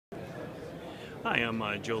Hi, I'm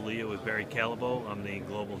Joe Leah with Barry Callebaut. I'm the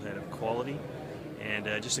Global Head of Quality. And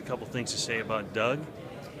just a couple things to say about Doug.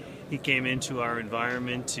 He came into our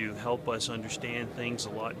environment to help us understand things a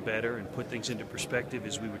lot better and put things into perspective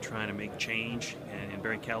as we were trying to make change. And in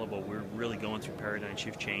Barry Callebaut, we're really going through paradigm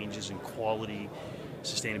shift changes in quality,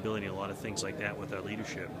 sustainability, and a lot of things like that with our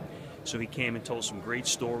leadership. So he came and told some great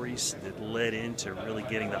stories that led into really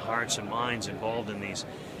getting the hearts and minds involved in these.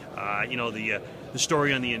 The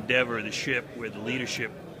story on the Endeavor, the ship where the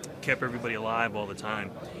leadership kept everybody alive all the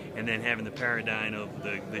time, and then having the paradigm of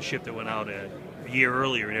the ship that went out a year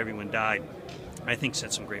earlier and everyone died, I think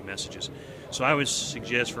sent some great messages. So I would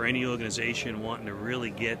suggest for any organization wanting to really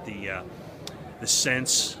get the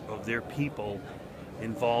sense of their people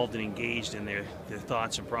involved and engaged in their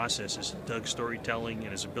thoughts and processes, Doug's storytelling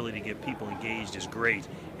and his ability to get people engaged is great,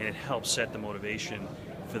 and it helps set the motivation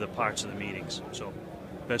for the parts of the meetings. So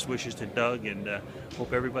best wishes to Doug, and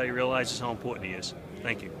hope everybody realizes how important he is.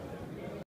 Thank you.